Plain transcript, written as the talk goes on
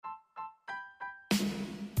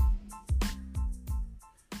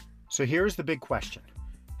So here's the big question.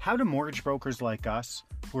 How do mortgage brokers like us,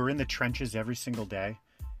 who are in the trenches every single day,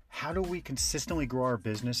 how do we consistently grow our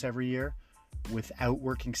business every year without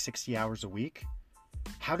working 60 hours a week?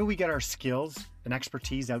 How do we get our skills and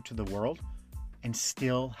expertise out to the world and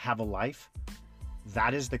still have a life?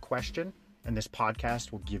 That is the question, and this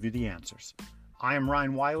podcast will give you the answers. I am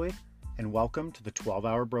Ryan Wiley, and welcome to the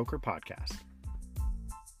 12-Hour Broker Podcast.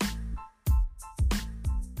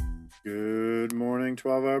 Good morning,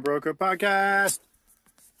 12-Hour Broker Podcast.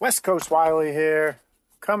 West Coast Wiley here,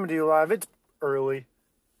 coming to you live. It's early.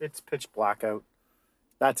 It's pitch black out.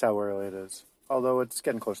 That's how early it is. Although it's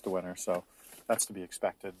getting close to winter, so that's to be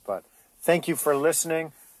expected. But thank you for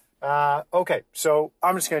listening. Okay, so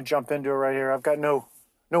I'm just going to jump into it right here. I've got no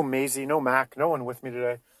Maisie, no Mac, no one with me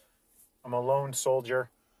today. I'm a lone soldier,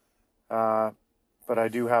 but I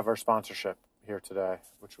do have our sponsorship here today,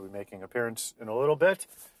 which will be making an appearance in a little bit.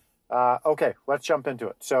 Okay, let's jump into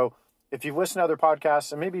it. So if you've listened to other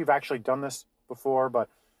podcasts, and maybe you've actually done this before, but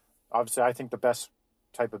obviously I think the best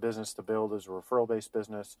type of business to build is a referral-based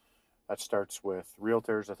business. That starts with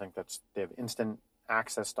realtors. I think they have instant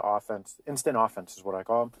access to offense. Instant offense is what I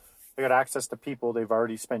call them. They got access to people they've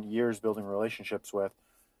already spent years building relationships with.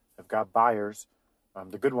 They've got buyers.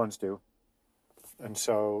 The good ones do. And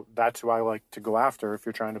so that's who I like to go after if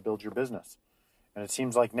you're trying to build your business. And it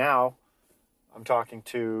seems like now I'm talking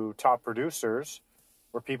to top producers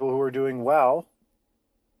or people who are doing well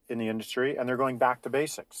in the industry, and they're going back to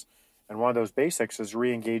basics. And one of those basics is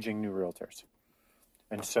re-engaging new realtors.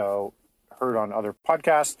 And so, heard on other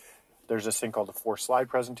podcasts, there's this thing called the 4-slide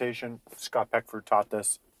presentation. Scott Beckford taught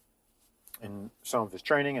this in some of his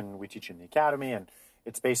training, and we teach in the academy. And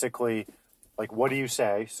it's basically like, what do you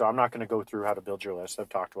say? So I'm not going to go through how to build your list. I've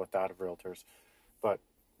talked about that of realtors. But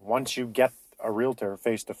once you get a realtor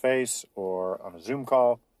face-to-face or on a Zoom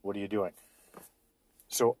call, what are you doing?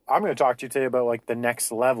 So I'm going to talk to you today about like the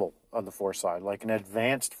next level of the 4-slide, like an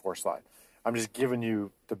advanced 4-slide. I'm just giving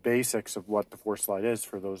you the basics of what the 4-slide is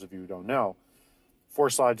for those of you who don't know.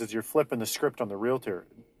 4 slides is you're flipping the script on the realtor.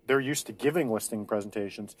 They're used to giving listing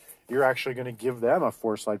presentations. You're actually going to give them a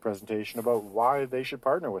 4-slide presentation about why they should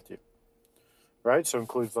partner with you, right? So it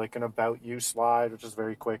includes like an about you slide, which is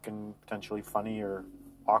very quick and potentially funny or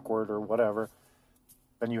awkward or whatever.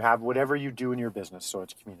 Then you have whatever you do in your business. So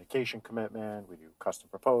it's communication commitment. We do custom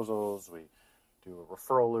proposals. We do a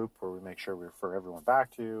referral loop where we make sure we refer everyone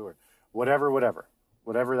back to you, or whatever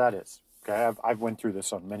that is. Okay, I've went through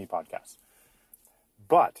this on many podcasts.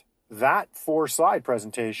 But that 4-slide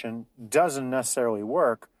presentation doesn't necessarily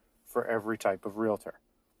work for every type of realtor.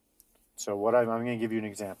 So I'm going to give you an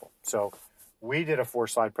example. So we did a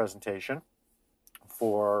 4-slide presentation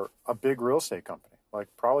for a big real estate company, like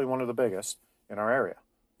probably one of the biggest in our area,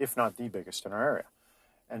 if not the biggest in our area.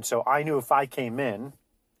 And so I knew if I came in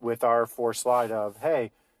with our 4-slide of,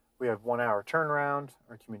 hey, we have 1 hour turnaround,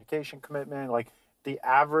 our communication commitment, like the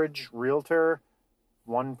average realtor,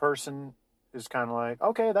 one person is kind of like,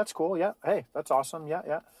 okay, that's cool. Yeah. Hey, that's awesome.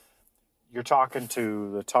 Yeah. You're talking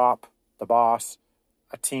to the top, the boss,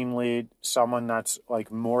 a team lead, someone that's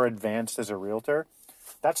like more advanced as a realtor.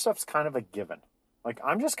 That stuff's kind of a given. Like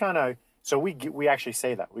I'm just kind of, so we actually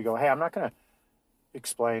say that. We go, hey, I'm not going to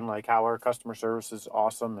explain like how our customer service is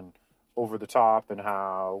awesome and over the top and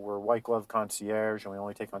how we're white glove concierge and we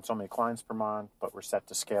only take on so many clients per month, but we're set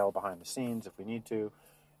to scale behind the scenes if we need to.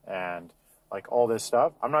 And like all this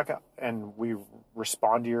stuff, I'm not going to, and we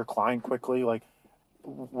respond to your client quickly. Like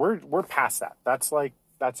we're past that. That's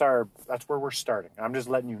where we're starting. I'm just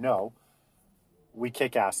letting you know we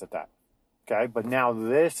kick ass at that. Okay. But now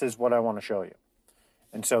this is what I want to show you.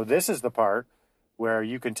 And so this is the part where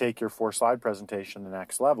you can take your 4-slide presentation to the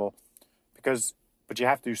next level but you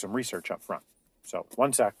have to do some research up front. So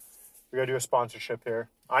one sec. We got to do a sponsorship here.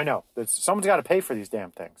 I know that someone's got to pay for these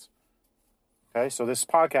damn things. Okay. So this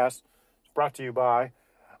podcast is brought to you by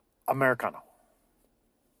Americano.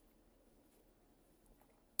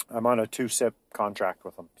 I'm on a 2-sip contract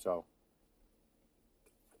with them. So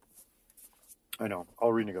I know I'll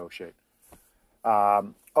renegotiate.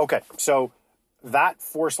 Okay. So that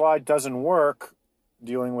 4-slide doesn't work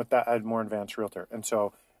dealing with that more advanced realtor. And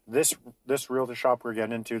so this realtor shop we're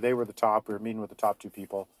getting into, they were the top. We were meeting with the top 2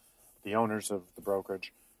 people, the owners of the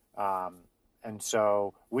brokerage. And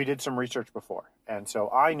so we did some research before. And so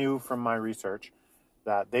I knew from my research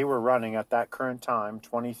that they were running at that current time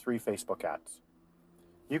 23 Facebook ads.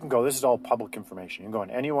 You can go, this is all public information. You can go on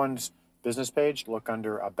anyone's business page, look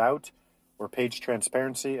under About or Page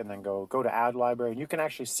Transparency, and then go to Ad Library. And you can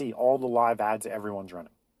actually see all the live ads everyone's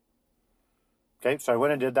running. Okay, so I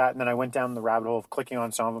went and did that, and then I went down the rabbit hole of clicking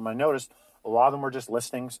on some of them. I noticed a lot of them were just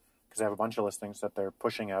listings because I have a bunch of listings that they're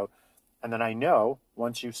pushing out. And then I know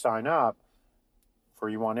once you sign up for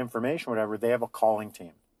you want information, whatever, they have a calling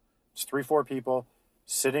team. It's 3-4 people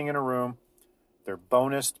sitting in a room. They're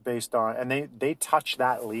bonused based on, and they touch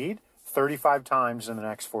that lead 35 times in the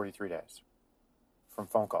next 43 days from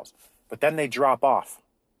phone calls. But then they drop off.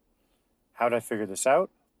 How did I figure this out?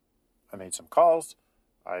 I made some calls.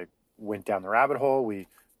 I went down the rabbit hole. We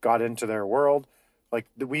got into their world. Like,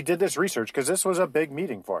 we did this research because this was a big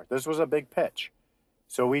meeting for it. This was a big pitch.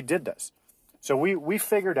 So we did this. So we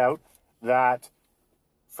figured out that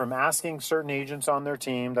from asking certain agents on their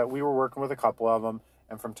team, that we were working with a couple of them,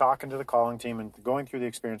 and from talking to the calling team and going through the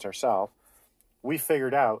experience ourselves, we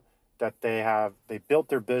figured out that they built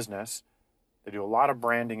their business. They do a lot of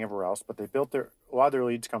branding everywhere else, but a lot of their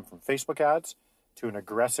leads come from Facebook ads to an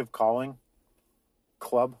aggressive calling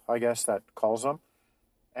club, I guess, that calls them.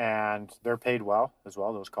 And they're paid well as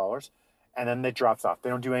well, those callers. And then it drops off. They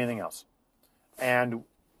don't do anything else. And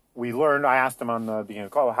we learned, I asked them on the beginning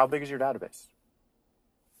of the call, how big is your database?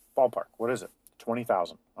 Ballpark, what is it?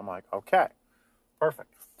 20,000. I'm like, okay,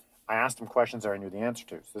 perfect. I asked them questions that I knew the answer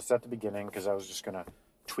to. So this is at the beginning because I was just going to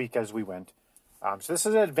tweak as we went. So this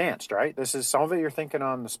is advanced, right? This is some of it you're thinking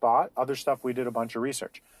on the spot. Other stuff, we did a bunch of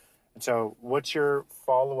research. And so what's your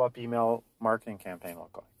follow-up email marketing campaign look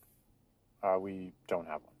like? We don't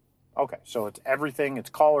have one. Okay, so it's everything. It's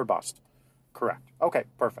call or bust. Correct. Okay,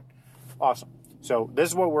 perfect. Awesome. So this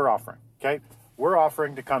is what we're offering, okay? We're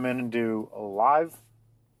offering to come in and do a live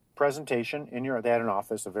presentation they had an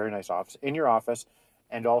office, a very nice office, in your office,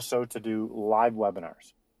 and also to do live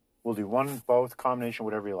webinars. We'll do one, both, combination,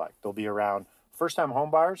 whatever you like. They'll be around first-time home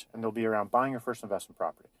buyers, and they'll be around buying your first investment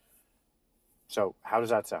property. So how does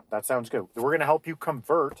that sound? That sounds good. We're going to help you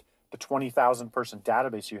convert the 20,000 person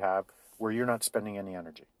database you have where you're not spending any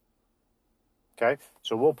energy. Okay?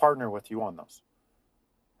 So we'll partner with you on those.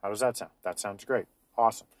 How does that sound? That sounds great.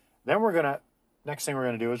 Awesome. Then next thing we're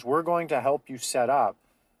going to do is we're going to help you set up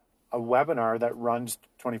a webinar that runs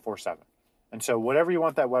 24/7. And so whatever you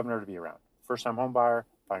want that webinar to be around, first-time home buyer,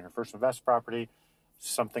 buying your first investment property,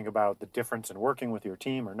 something about the difference in working with your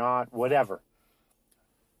team or not, whatever.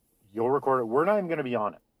 You'll record it. We're not even going to be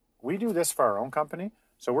on it. We do this for our own company,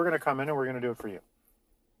 so we're going to come in and we're going to do it for you.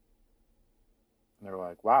 And they're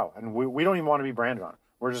like, wow. And we don't even want to be branded on it.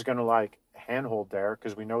 We're just going to handhold there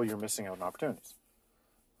because we know you're missing out on opportunities.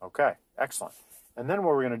 Okay, excellent. And then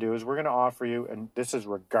what we're going to do is we're going to offer you, and this is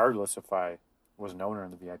regardless if I was an owner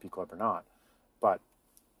in the VIP club or not, but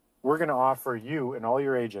we're going to offer you and all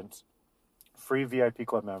your agents free VIP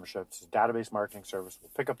club memberships, database marketing service.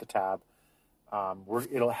 We'll pick up the tab.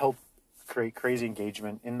 It'll help create crazy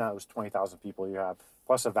engagement in those 20,000 people you have,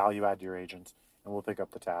 plus a value add to your agents, and we'll pick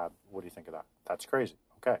up the tab. What do you think of that? That's crazy.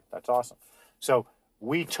 Okay, that's awesome. So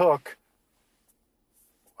we took,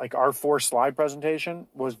 our 4-slide presentation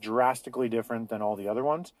was drastically different than all the other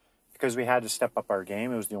ones because we had to step up our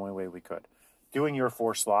game. It was the only way we could. Doing your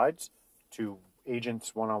 4 slides to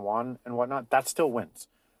agents one-on-one and whatnot, that still wins.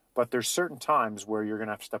 But there's certain times where you're going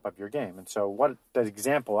to have to step up your game. And so the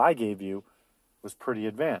example I gave you was pretty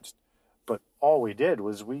advanced. But all we did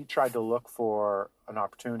was we tried to look for an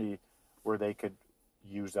opportunity where they could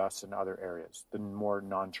use us in other areas, the more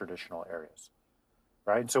non-traditional areas,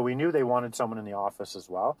 right? And so we knew they wanted someone in the office as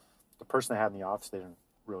well. The person they had in the office, they didn't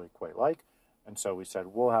really quite like. And so we said,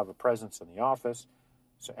 we'll have a presence in the office.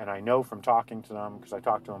 So, and I know from talking to them, because I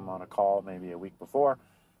talked to them on a call maybe a week before,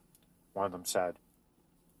 one of them said,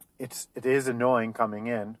 it is annoying coming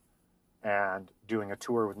in and doing a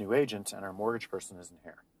tour with new agents and our mortgage person isn't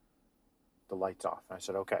here. The light's off. And I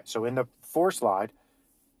said, okay. So in the 4-slide,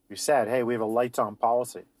 we said, hey, we have a lights on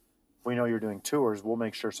policy. If we know you're doing tours, we'll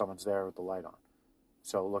make sure someone's there with the light on.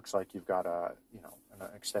 So it looks like you've got an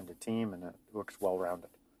extended team and it looks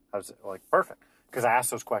well-rounded. How's it? Perfect. Because I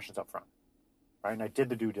asked those questions up front, right? And I did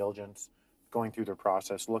the due diligence, going through their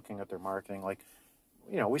process, looking at their marketing.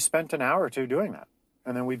 We spent an hour or two doing that.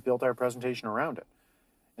 And then we built our presentation around it.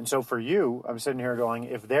 And so for you, I'm sitting here going,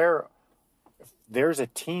 if there's a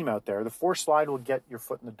team out there, the 4-slide will get your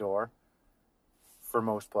foot in the door for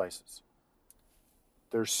most places.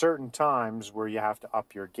 There's certain times where you have to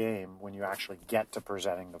up your game when you actually get to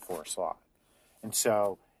presenting the 4-slide. And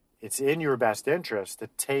so it's in your best interest to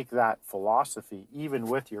take that philosophy, even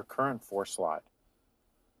with your current 4-slide,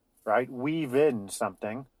 right? Weave in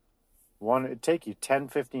something. It'd take you 10,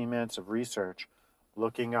 15 minutes of research,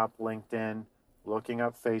 looking up LinkedIn, looking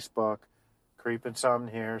up Facebook, creeping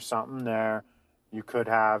something here, something there. You could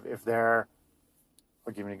have, I'll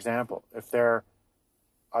give you an example. If they're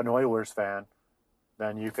an Oilers fan,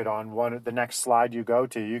 then you could, the next slide you go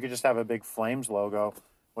to, you could just have a big Flames logo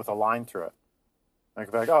with a line through it.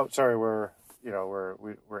 Like, oh, sorry, we're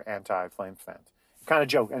anti-Flames fans. Kind of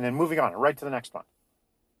joke, and then moving on, right to the next one.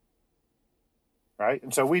 Right?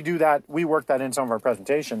 And so we do that. We work that in some of our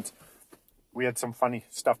presentations. We had some funny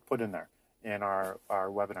stuff put in there in our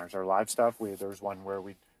webinars, our live stuff. There's one where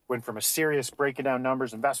we went from a serious breaking down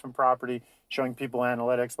numbers, investment property, showing people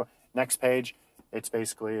analytics. Next page, it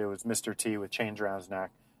was Mr. T with chains around his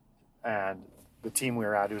neck. And the team we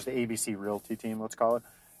were at, it was the ABC Realty team, let's call it.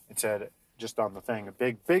 It said, just on the thing, a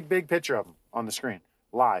big picture of them on the screen,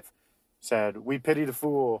 live. Said, we pity the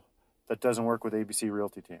fool that doesn't work with ABC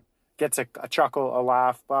Realty team. Gets a chuckle, a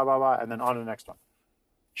laugh, blah, blah, blah, and then on to the next one.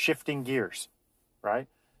 Shifting gears, right?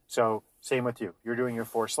 So same with you. You're doing your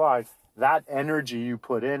 4 slide. That energy you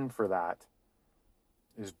put in for that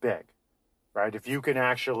is big, right? If you can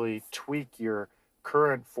actually tweak your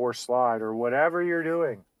current 4 slide or whatever you're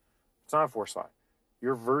doing, it's not a 4 slide,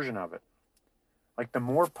 your version of it. Like the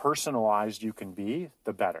more personalized you can be,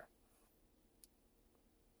 the better.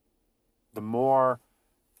 The more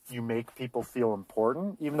you make people feel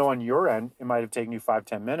important, even though on your end, it might have taken you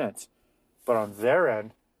 5-10 minutes, but on their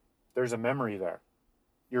end, there's a memory there.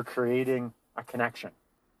 You're creating a connection.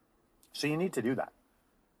 So you need to do that,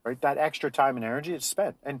 right? That extra time and energy is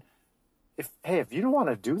spent. And if you don't want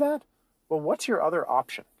to do that, well, what's your other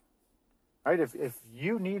option, right? If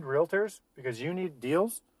you need realtors because you need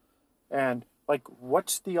deals, and like,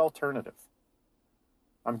 what's the alternative?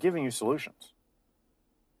 I'm giving you solutions.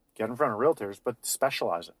 Get in front of realtors, but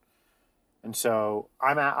specialize it. And so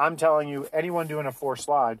I'm telling you, anyone doing a 4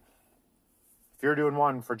 slide, if you're doing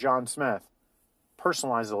one for John Smith,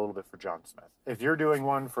 personalize it a little bit for John Smith. If you're doing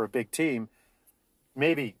one for a big team,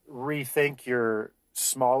 maybe rethink your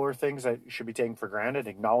smaller things that you should be taking for granted,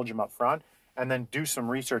 acknowledge them up front, and then do some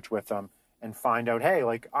research with them and find out, hey,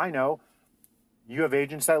 like, I know you have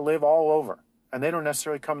agents that live all over and they don't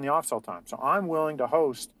necessarily come in the office all the time. So I'm willing to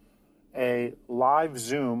host a live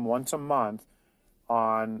Zoom once a month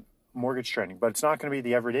on mortgage training, but it's not going to be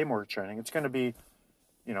the everyday mortgage training. It's going to be,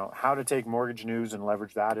 how to take mortgage news and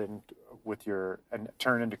leverage that and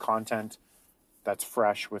turn into content that's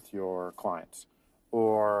fresh with your clients,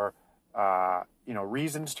 or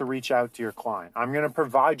reasons to reach out to your client. I'm going to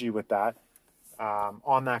provide you with that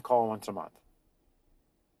on that call once a month,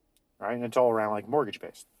 right? And it's all around like mortgage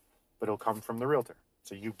based, but it'll come from the realtor.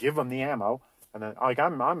 So you give them the ammo, and then like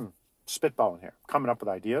I'm spitballing here, coming up with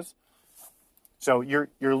ideas. So you're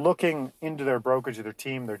looking into their brokerage, their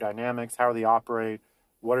team, their dynamics, how they operate,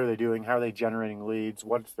 what are they doing, how are they generating leads,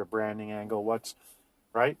 what's their branding angle,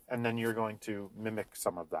 right? And then you're going to mimic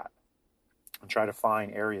some of that and try to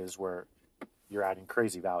find areas where you're adding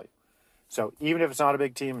crazy value. So even if it's not a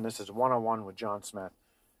big team, and this is one-on-one with John Smith,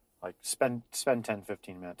 like spend 10,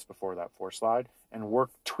 15 minutes before that 4 slide and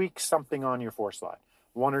tweak something on your 4 slide.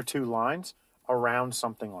 1 or 2 lines around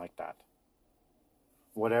something like that.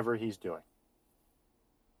 Whatever he's doing.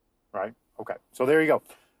 Right? Okay. So there you go.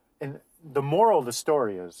 And the moral of the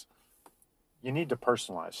story is you need to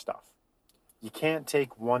personalize stuff. You can't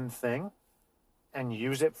take one thing and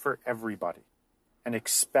use it for everybody and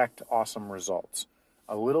expect awesome results.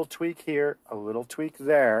 A little tweak here, a little tweak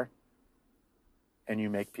there, and you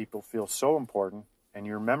make people feel so important, and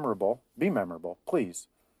you're memorable. Be memorable, please.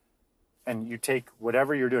 And you take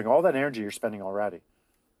whatever you're doing, all that energy you're spending already,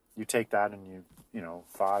 you take that and you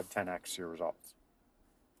 5, 10x your results.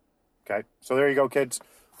 Okay, so there you go, kids.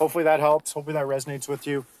 Hopefully that helps. Hopefully that resonates with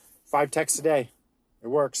you. 5 texts a day. It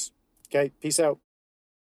works. Okay, peace out.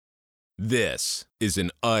 This is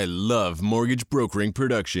an I Love Mortgage Brokering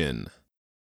production.